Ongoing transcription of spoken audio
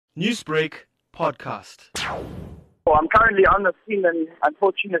Newsbreak Podcast. Well, I'm currently on the scene, and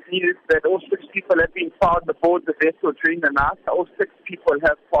unfortunate news that all 6 people have been found aboard the vessel during the night. All 6 people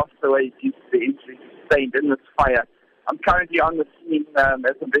have passed away due to the injuries sustained in this fire. I'm currently on the scene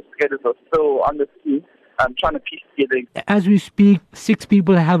as investigators are still on the scene. I'm trying to piece together. As we speak, 6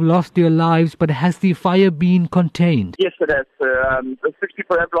 people have lost their lives, but has the fire been contained? Yes, it has. The 6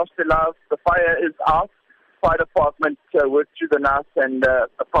 people have lost their lives. The fire is out. Fire department worked through the night, and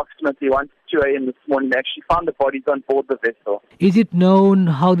approximately 1 to 2 a.m. this morning, they actually found the bodies on board the vessel. Is it known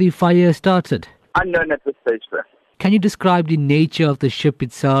how the fire started? Unknown at this stage, sir. Can you describe the nature of the ship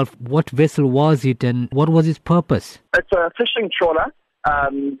itself? What vessel was it and what was its purpose? It's a fishing trawler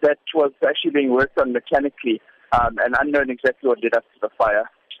that was actually being worked on mechanically, and unknown exactly what led up to the fire.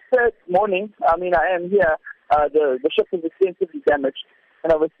 Good morning. I am here. The ship is extensively damaged,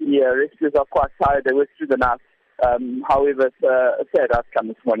 and obviously rescuers are quite tired. They worked through the night. However, it's a sad outcome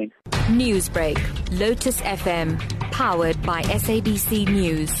this morning. Newsbreak, Lotus FM, powered by SABC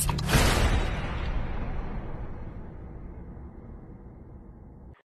News.